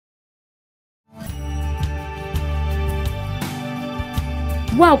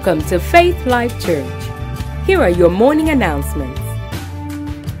Welcome to Faith Life Church. Here are your morning announcements.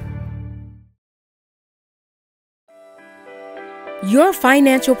 Your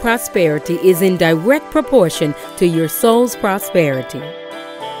financial prosperity is in direct proportion to your soul's prosperity.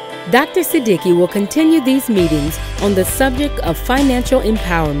 Dr. Siddiqui will continue these meetings on the subject of financial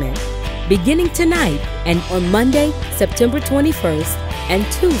empowerment, beginning tonight and on Monday, September 21st, and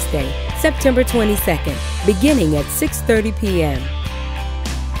Tuesday, September 22nd, beginning at 6:30 p.m.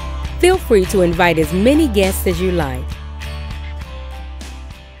 Feel free to invite as many guests as you like.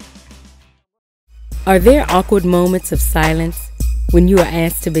 Are there awkward moments of silence when you are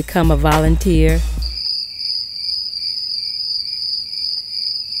asked to become a volunteer?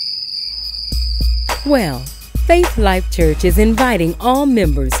 Well, Faith Life Church is inviting all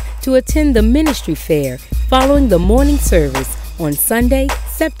members to attend the ministry fair following the morning service on Sunday,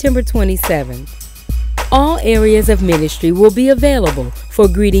 September 27th. All areas of ministry will be available for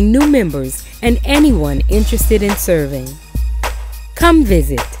greeting new members and anyone interested in serving. Come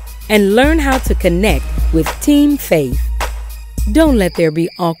visit and learn how to connect with Team Faith. Don't let there be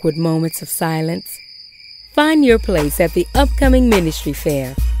awkward moments of silence. Find your place at the upcoming ministry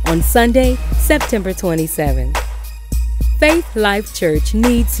fair on Sunday, September 27th. Faith Life Church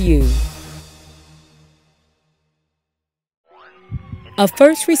needs you. A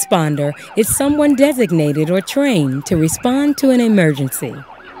first responder is someone designated or trained to respond to an emergency.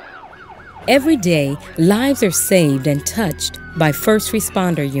 Every day, lives are saved and touched by first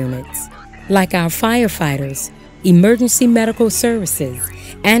responder units, like our firefighters, emergency medical services,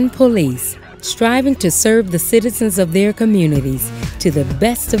 and police, striving to serve the citizens of their communities to the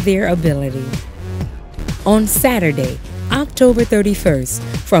best of their ability. On Saturday, October 31st,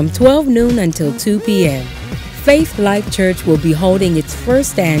 from 12 noon until 2 p.m., Faith Life Church will be holding its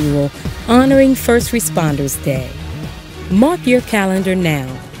first annual Honoring First Responders Day. Mark your calendar now.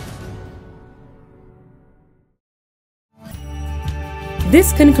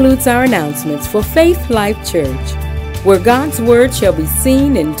 This concludes our announcements for Faith Life Church, where God's Word shall be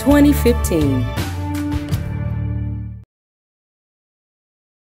seen in 2015.